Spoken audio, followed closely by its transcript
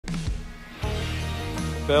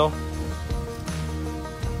Bill.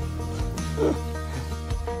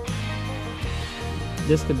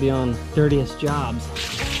 This could be on dirtiest jobs.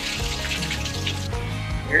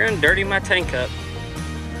 You're gonna dirty my tank up.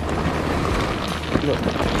 Look,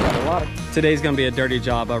 got a lot of... Today's gonna be a dirty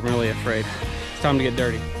job, I'm really afraid. It's time to get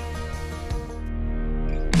dirty.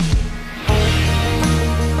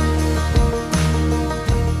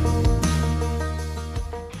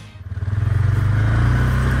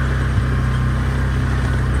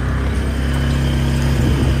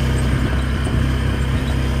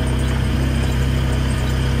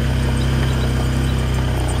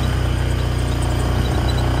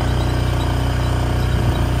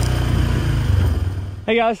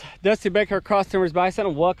 Hey guys, Dusty Baker, Cross Timbers Bison,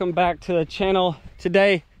 and welcome back to the channel.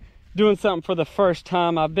 Today, doing something for the first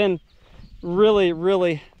time. I've been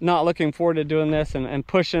really not looking forward to doing this and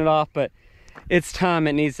pushing it off, but it's time,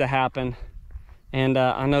 it needs to happen. And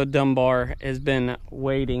I know Dunbar has been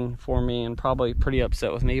waiting for me and probably pretty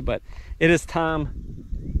upset with me, but it is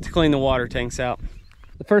time to clean the water tanks out.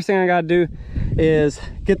 The first thing I gotta do is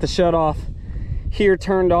get the shut off here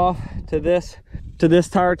turned off to this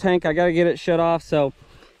tire tank. I gotta get it shut off. So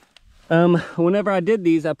whenever I did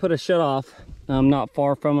these, I put a shut off not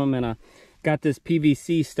far from them, and I got this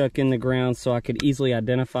PVC stuck in the ground so I could easily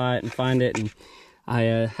identify it and find it. And I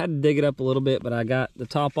had to dig it up a little bit, but I got the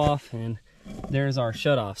top off, and there's our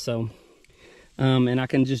shut off. So and I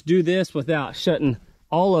can just do this without shutting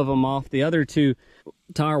all of them off, the other two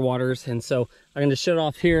tire waters. And so I can just shut it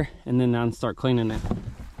off here, and then I can start cleaning it.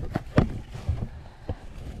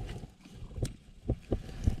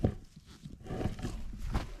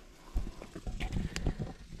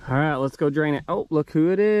 All right, let's go drain it. Oh, look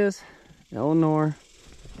who it is. Eleanor.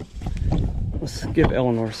 Let's give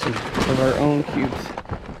Eleanor some of our own cubes.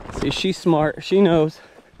 See, she's smart. She knows.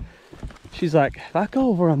 She's like, if I go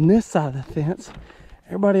over on this side of the fence,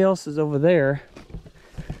 everybody else is over there,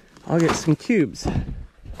 I'll get some cubes. Here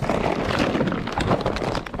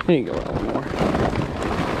you go, Eleanor.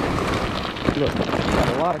 Look, got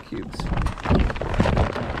a lot of cubes.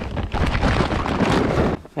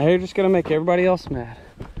 Now you're just gonna make everybody else mad.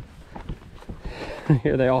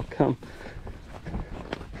 Here they all come.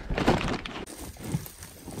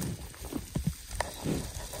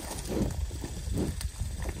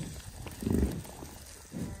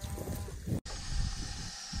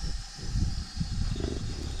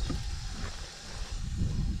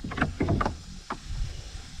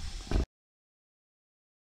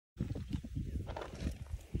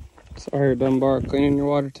 Sorry, Dunbar, cleaning your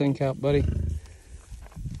water tank out, buddy.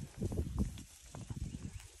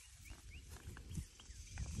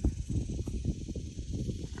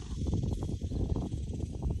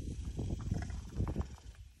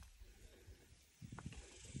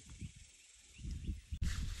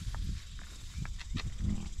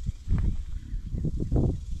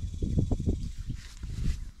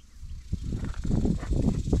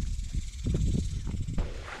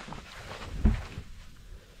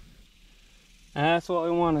 That's what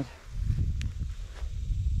we wanted.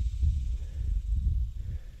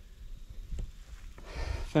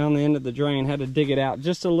 Found the end of the drain, had to dig it out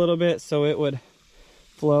just a little bit so it would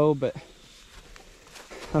flow, but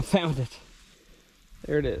I found it.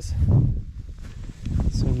 There it is.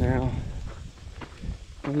 So now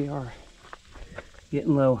we are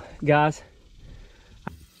getting low. Guys,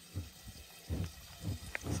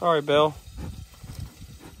 sorry, Bill.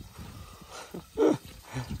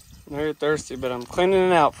 I know you're thirsty, but I'm cleaning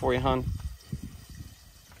it out for you, hon.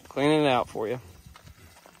 Cleaning it out for you.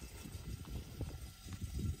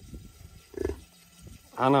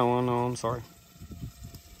 I know, I'm sorry.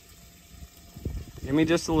 Give me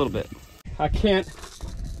just a little bit. I can't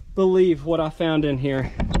believe what I found in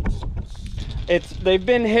here. They've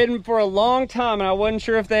been hidden for a long time, and I wasn't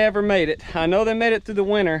sure if they ever made it. I know they made it through the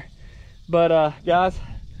winter, but guys,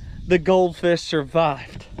 the goldfish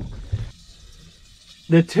survived.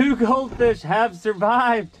 The two goldfish have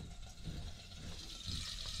survived.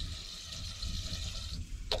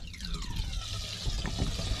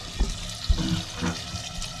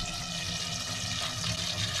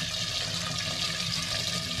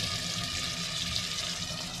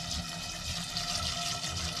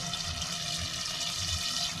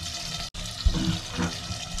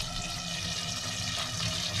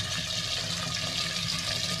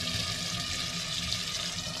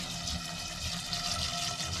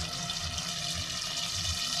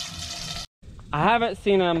 I haven't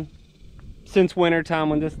seen them since winter time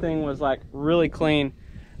when this thing was like really clean,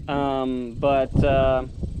 but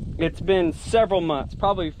it's been several months,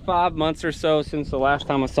 probably 5 months or so since the last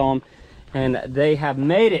time I saw them, and they have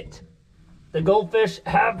made it. The goldfish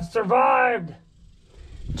have survived.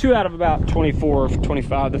 2 out of about 24 or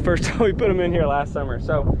 25 the first time we put them in here last summer.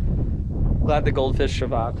 So glad the goldfish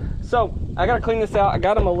survived. So I gotta clean this out. I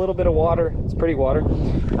got them a little bit of water. It's pretty water,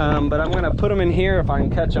 but I'm gonna put them in here if I can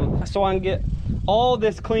catch them, so I can get all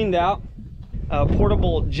this cleaned out.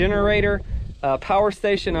 Portable generator, power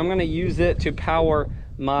station. I'm gonna use it to power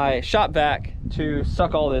my shop vac to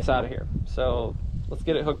suck all this out of here. So let's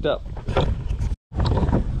get it hooked up.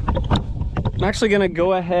 I'm actually gonna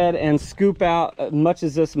go ahead and scoop out as much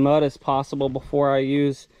of this mud as possible before I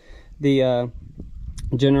use the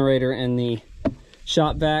generator and the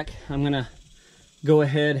shop vac. I'm gonna go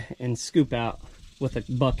ahead and scoop out with a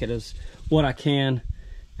bucket as what I can,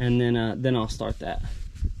 and then I'll start that.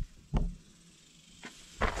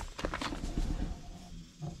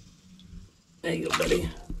 There you go, buddy.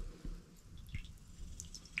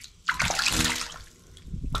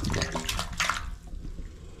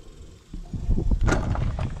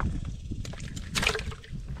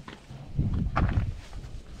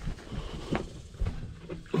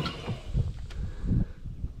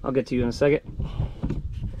 I'll get to you in a second.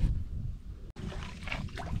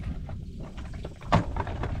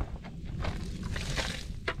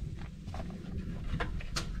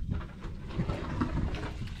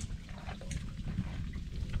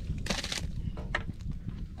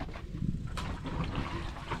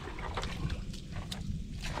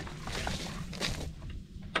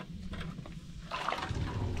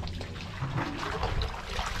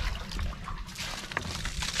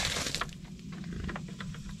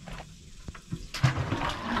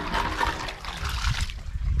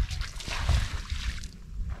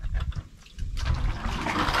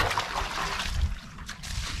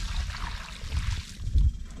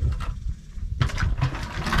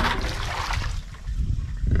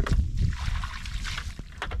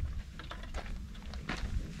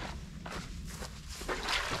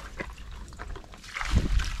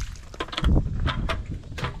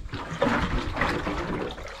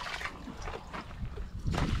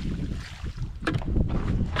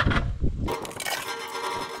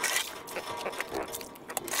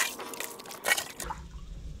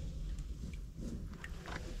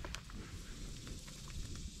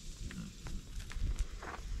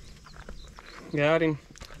 Got him.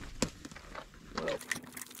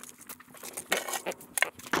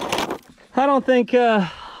 I don't think I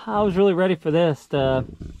was really ready for this.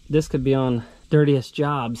 This could be on dirtiest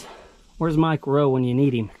jobs. Where's Mike Rowe when you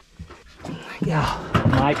need him? Yeah,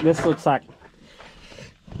 Mike, this looks like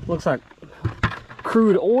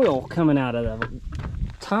crude oil coming out of the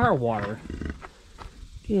tire water.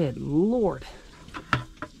 Good Lord.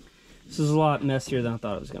 This is a lot messier than I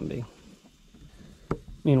thought it was gonna be.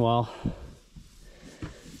 Meanwhile,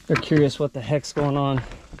 they're curious what the heck's going on.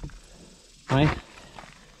 Right?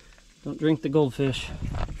 Don't drink the goldfish.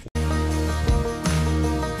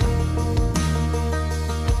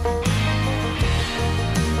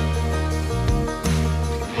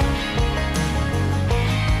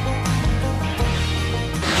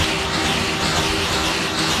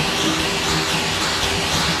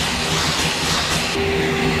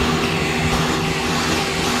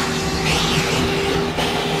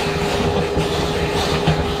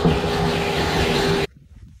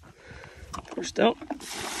 First out.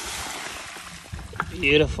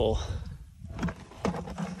 Beautiful.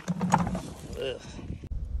 Ugh.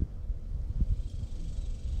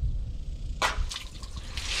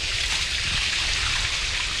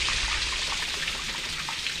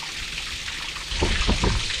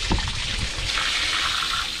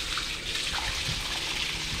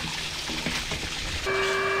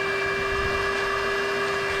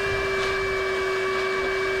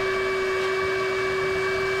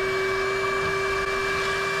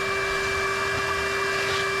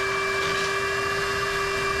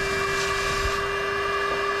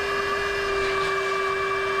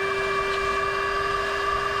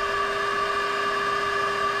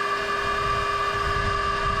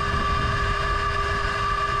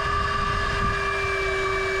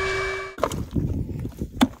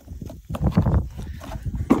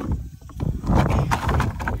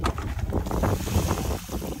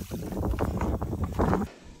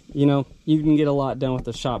 You know, you can get a lot done with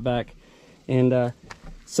the shop vac. And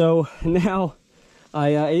so now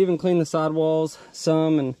I even cleaned the sidewalls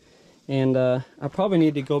some, and I probably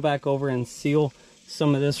need to go back over and seal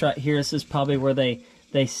some of this right here. This is probably where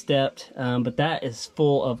they stepped, but that is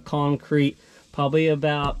full of concrete, probably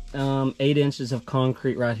about 8 inches of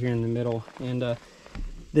concrete right here in the middle. And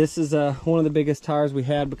this is one of the biggest tires we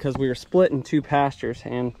had because we were split in 2 pastures,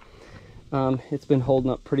 and it's been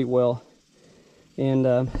holding up pretty well.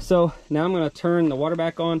 And so now I'm going to turn the water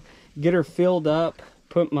back on, get her filled up,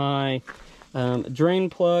 put my drain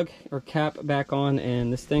plug or cap back on,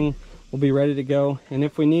 and this thing will be ready to go. And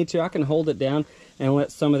if we need to, I can hold it down and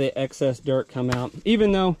let some of the excess dirt come out.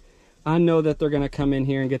 Even though I know that they're going to come in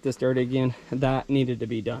here and get this dirty again, that needed to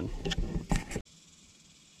be done.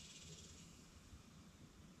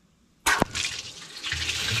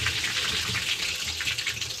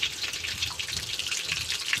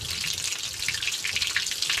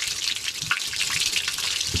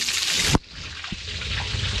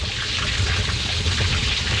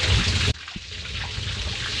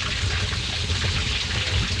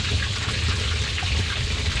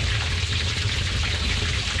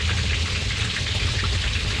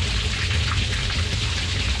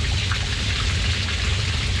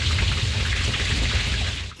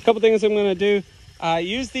 Couple things I'm going to do. I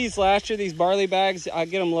used these last year, these barley bags. I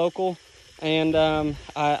get them local, and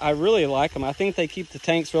I really like them. I think they keep the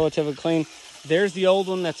tanks relatively clean. There's the old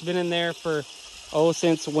one that's been in there for,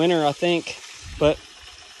 since winter, I think. But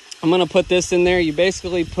I'm going to put this in there. You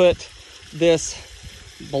basically put this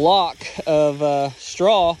block of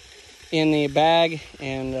straw in the bag,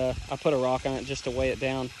 and I put a rock on it just to weigh it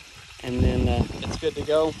down, and then it's good to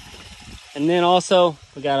go. And then also,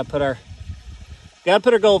 we got to put our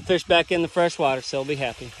goldfish back in the freshwater, so they'll be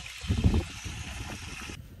happy.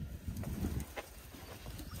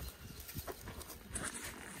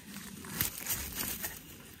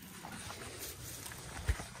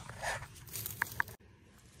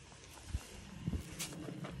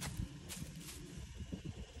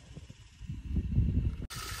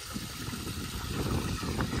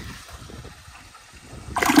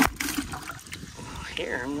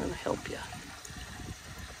 Here, I'm gonna help you.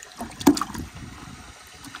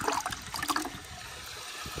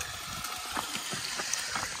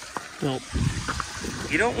 Nope.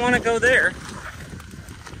 You don't want to go there.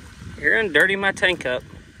 You're gonna dirty my tank up.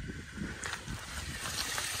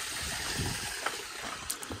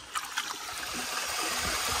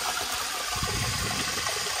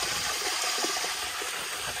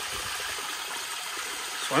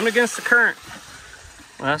 Swim against the current.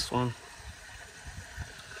 Last one.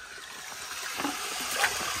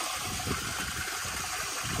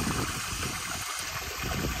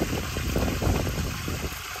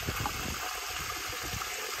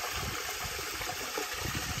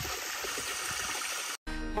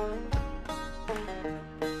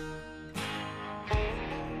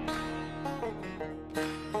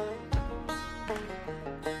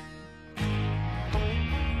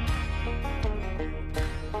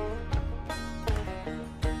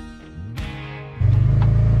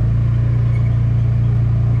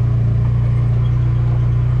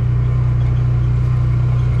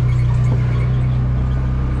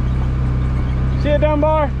 See you,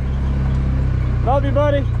 Dunbar. Love you,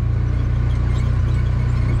 buddy.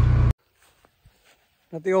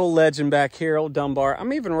 Got the old legend back here, old Dunbar.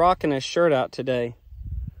 I'm even rocking his shirt out today.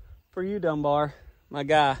 For you, Dunbar, my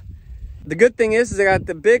guy. The good thing is I got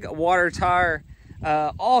the big water tire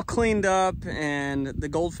all cleaned up, and the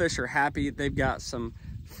goldfish are happy. They've got some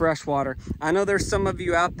fresh water. I know there's some of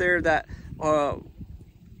you out there that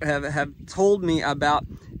have told me about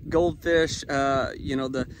goldfish, you know,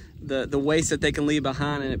 the waste that they can leave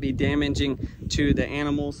behind and it be damaging to the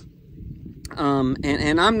animals.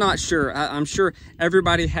 And I'm not sure. I'm sure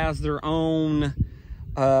everybody has their own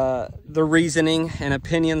the reasoning and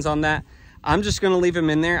opinions on that. I'm just going to leave them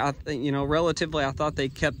in there. You know, relatively, I thought they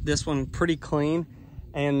kept this one pretty clean.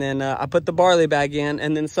 And then I put the barley bag in,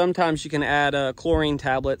 and then sometimes you can add chlorine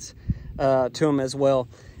tablets to them as well.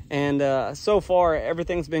 And so far,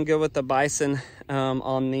 everything's been good with the Bison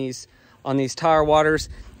on these tire waters.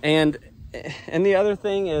 And the other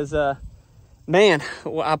thing is, man,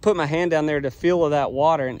 I put my hand down there to feel that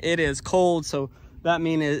water, and it is cold. So that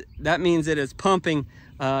means it is pumping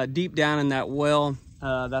deep down in that well.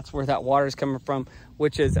 That's where that water is coming from,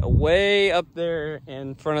 which is way up there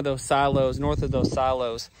in front of those silos, north of those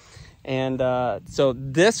silos. And so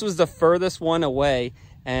this was the furthest one away,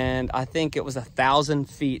 and I think it was 1,000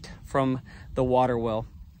 feet from the water well.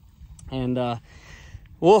 And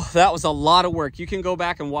well, that was a lot of work. You can go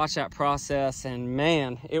back and watch that process, and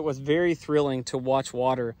man, it was very thrilling to watch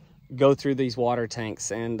water go through these water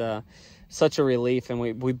tanks, and such a relief. And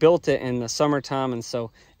we built it in the summertime, and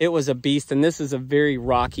so it was a beast. And this is a very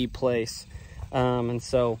rocky place, and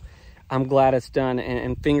so I'm glad it's done,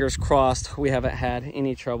 and fingers crossed we haven't had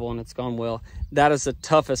any trouble and it's gone well. That is the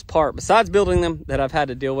toughest part, besides building them, that I've had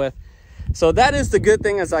to deal with. So that is the good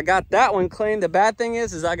thing, is I got that one clean. The bad thing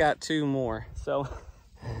is I got 2 more. So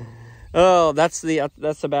oh, that's the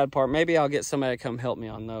bad part. Maybe I'll get somebody to come help me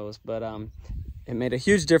on those. But it made a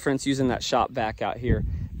huge difference using that shop vac out here.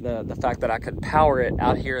 the fact that I could power it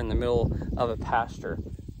out here in the middle of a pasture.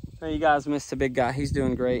 So you guys missed the big guy. He's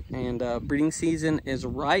doing great, and breeding season is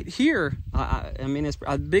right here. I mean,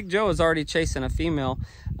 Big Joe is already chasing a female,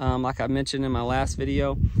 like I mentioned in my last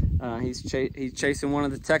video. He's chasing one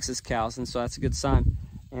of the Texas cows, and so that's a good sign.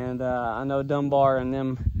 And I know Dunbar and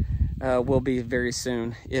them will be very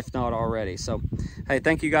soon, if not already. So, hey,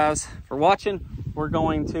 thank you guys for watching. We're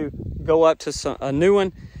going to go up to a new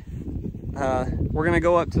one. We're going to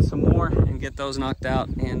go up to some more and get those knocked out.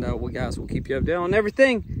 And we guys will keep you updated on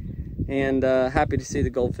everything. And happy to see the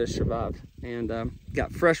goldfish survive. And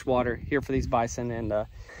got fresh water here for these bison. And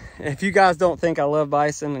if you guys don't think I love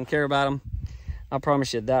bison and care about them, I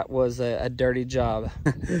promise you that was a dirty job.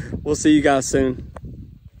 We'll see you guys soon.